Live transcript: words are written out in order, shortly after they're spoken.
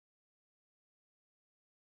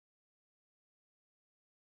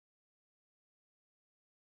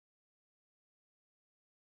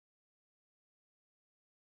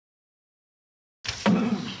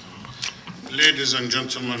Ladies and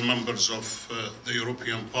gentlemen, members of the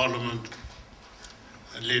European Parliament,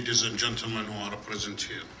 ladies and gentlemen who are present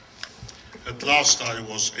here. At last I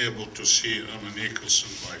was able to see Emma Nicholson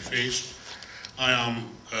by face.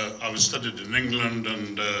 I've studied in England,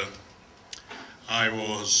 and I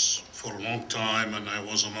was for a long time, and I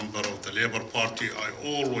was a member of the Labour Party. I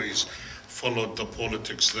always followed the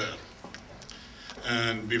politics there.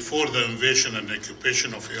 And before the invasion and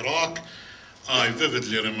occupation of Iraq, I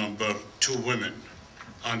vividly remember two women,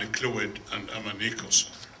 Anna Clewid and Emma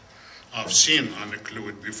Nicholson. I've seen Anna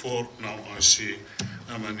Clewid before, now I see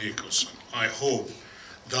Emma Nicholson. I hope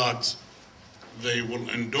that they will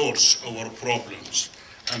endorse our problems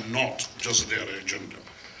and not just their agenda.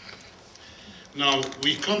 Now,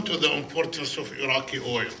 we come to the importance of Iraqi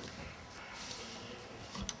oil.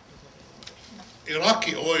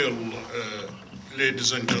 Iraqi oil,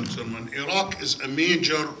 ladies and gentlemen, Iraq is a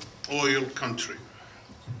major oil country.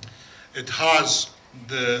 It has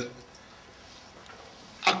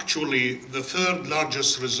actually the third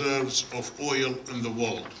largest reserves of oil in the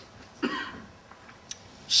world.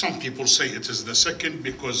 Some people say it is the second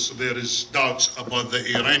because there is doubts about the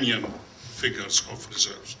Iranian figures of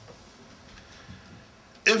reserves.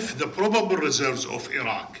 If the probable reserves of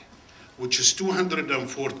Iraq, which is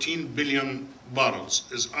 214 billion barrels,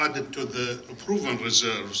 is added to the proven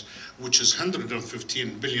reserves, which is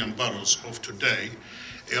 115 billion barrels of today,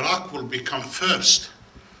 Iraq will become first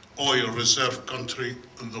oil reserve country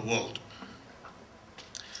in the world.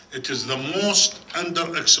 It is the most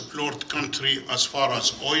underexplored country as far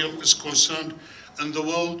as oil is concerned in the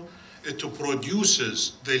world. It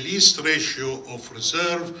produces the least ratio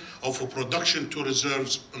of production to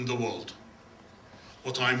reserves in the world.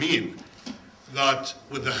 What I mean, that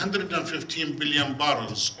with the 115 billion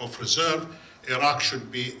barrels of reserve, Iraq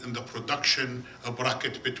should be in the production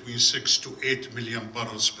bracket between 6 to 8 million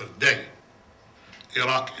barrels per day.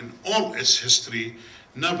 Iraq, in all its history,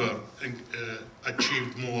 never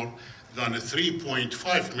achieved more than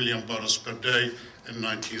 3.5 million barrels per day in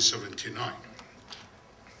 1979.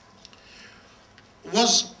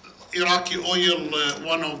 Was Iraqi oil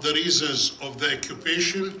one of the reasons of the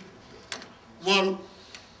occupation? Well,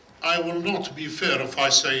 I will not be fair if I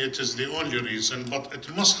say it is the only reason, but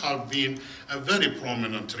it must have been a very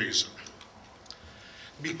prominent reason.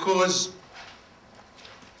 Because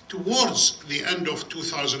towards the end of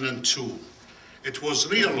 2002, it was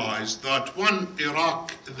realized that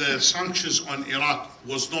the sanctions on Iraq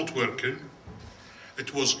was not working,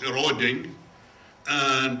 it was eroding,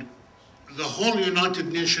 and the whole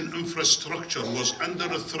United Nations infrastructure was under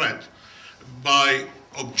a threat by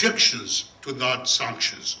objections to that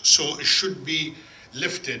sanctions. So it should be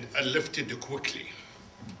lifted, and lifted quickly.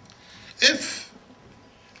 If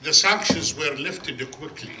the sanctions were lifted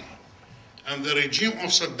quickly and the regime of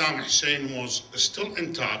Saddam Hussein was still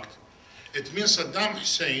intact, it means Saddam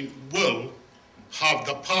Hussein will have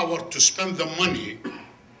the power to spend the money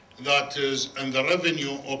that is and the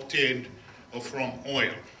revenue obtained from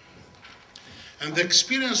oil. And the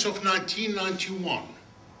experience of 1991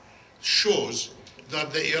 shows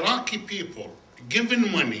that the Iraqi people, given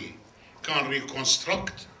money, can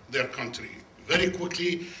reconstruct their country very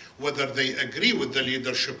quickly, whether they agree with the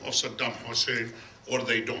leadership of Saddam Hussein or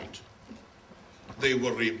they don't. They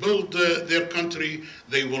will rebuild their country,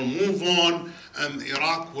 they will move on, and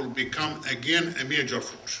Iraq will become again a major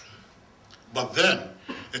force. But then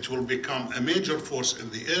it will become a major force in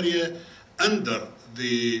the area under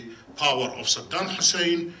the power of Saddam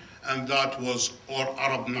Hussein, and that was, or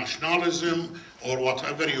Arab nationalism, or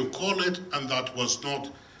whatever you call it, and that was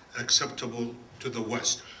not acceptable to the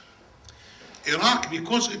West. Iraq,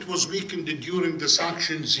 because it was weakened during the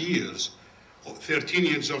sanctions years, 13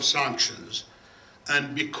 years of sanctions,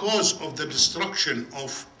 and because of the destruction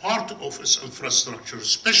of part of its infrastructure,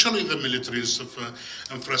 especially the military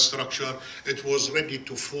infrastructure, it was ready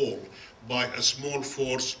to fall by a small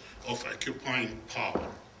force of occupying power.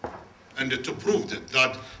 And it proved it,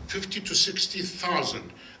 that 50 to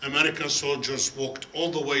 60,000 American soldiers walked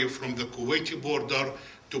all the way from the Kuwaiti border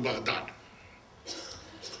to Baghdad.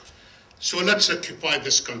 So let's occupy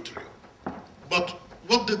this country. But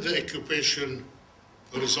what did the occupation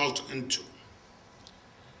result into?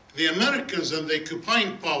 The Americans and the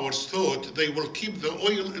occupying powers thought they will keep the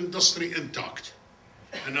oil industry intact.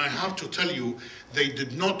 And I have to tell you, they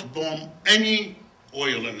did not bomb any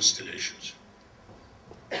oil installations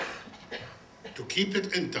to keep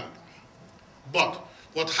it intact. But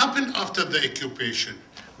what happened after the occupation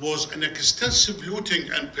was an extensive looting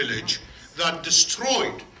and pillage that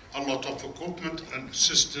destroyed a lot of equipment and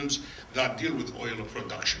systems that deal with oil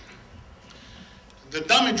production. The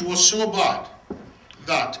damage was so bad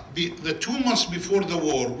that the 2 months before the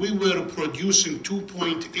war, we were producing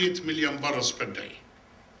 2.8 million barrels per day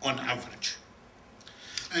on average.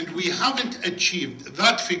 And we haven't achieved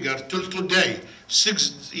that figure till today,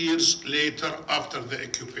 6 years later after the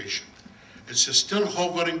occupation. It's still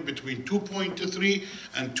hovering between 2.3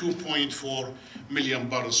 and 2.4 million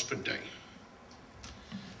barrels per day.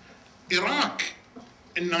 Iraq,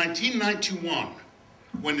 in 1991,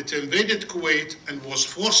 when it invaded Kuwait and was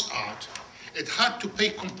forced out, it had to pay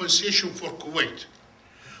compensation for Kuwait.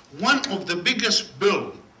 One of the biggest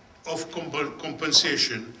bill of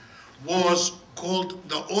compensation was called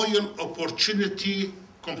the Oil Opportunity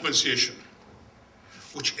Compensation,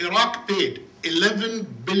 which Iraq paid $11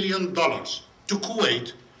 billion to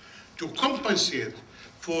Kuwait to compensate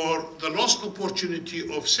for the lost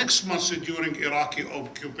opportunity of 6 months during Iraqi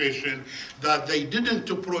occupation that they didn't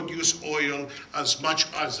produce oil as much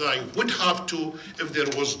as they would have to if there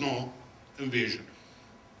was no invasion.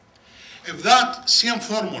 If that same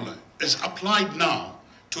formula is applied now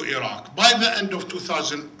to Iraq by the end of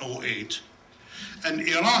 2008, and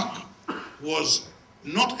Iraq was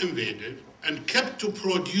not invaded and kept to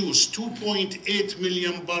produce 2.8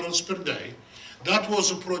 million barrels per day, that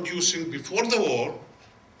was producing before the war,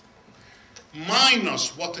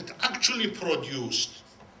 minus what it actually produced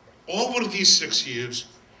over these 6 years,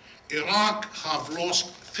 Iraq have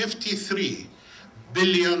lost $53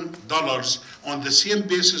 billion on the same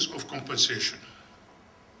basis of compensation.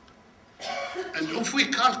 And if we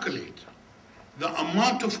calculate the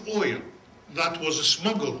amount of oil that was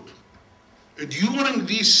smuggled during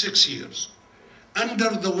these 6 years under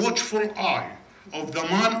the watchful eye of the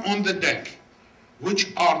man on the deck,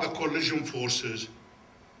 which are the coalition forces,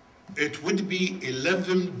 it would be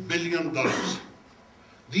 $11 billion.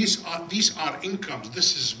 These are incomes.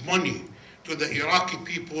 This is money to the Iraqi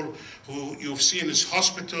people who you've seen its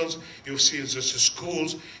hospitals, you've seen its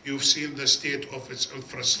schools, you've seen the state of its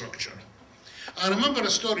infrastructure. I remember a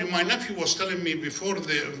story my nephew was telling me before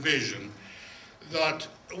the invasion that,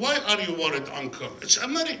 why are you worried, uncle? It's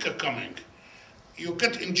America coming. You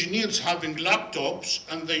get engineers having laptops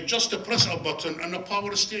and they just press a button and a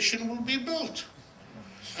power station will be built.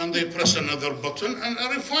 And they press another button and a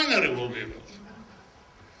refinery will be built.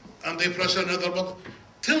 And they press another button.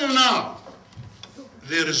 Till now,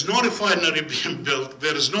 there is no refinery being built,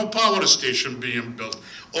 there is no power station being built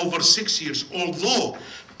over 6 years, although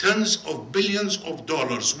tens of billions of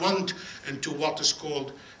dollars went into what is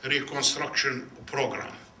called a reconstruction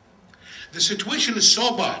program. The situation is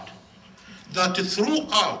so bad that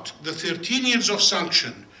throughout the 13 years of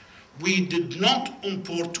sanction, we did not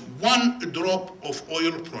import one drop of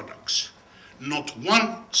oil products, not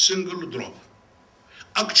one single drop.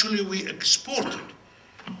 Actually, we exported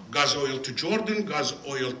gas oil to Jordan, gas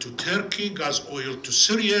oil to Turkey, gas oil to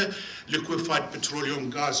Syria, liquefied petroleum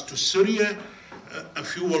gas to Syria,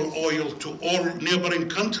 fuel oil to all neighboring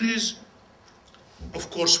countries. Of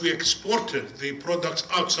course, we exported the products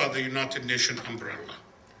outside the United Nations umbrella.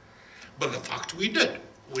 But the fact we did,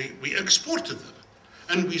 we exported them,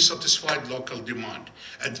 and we satisfied local demand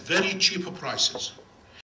at very cheap prices.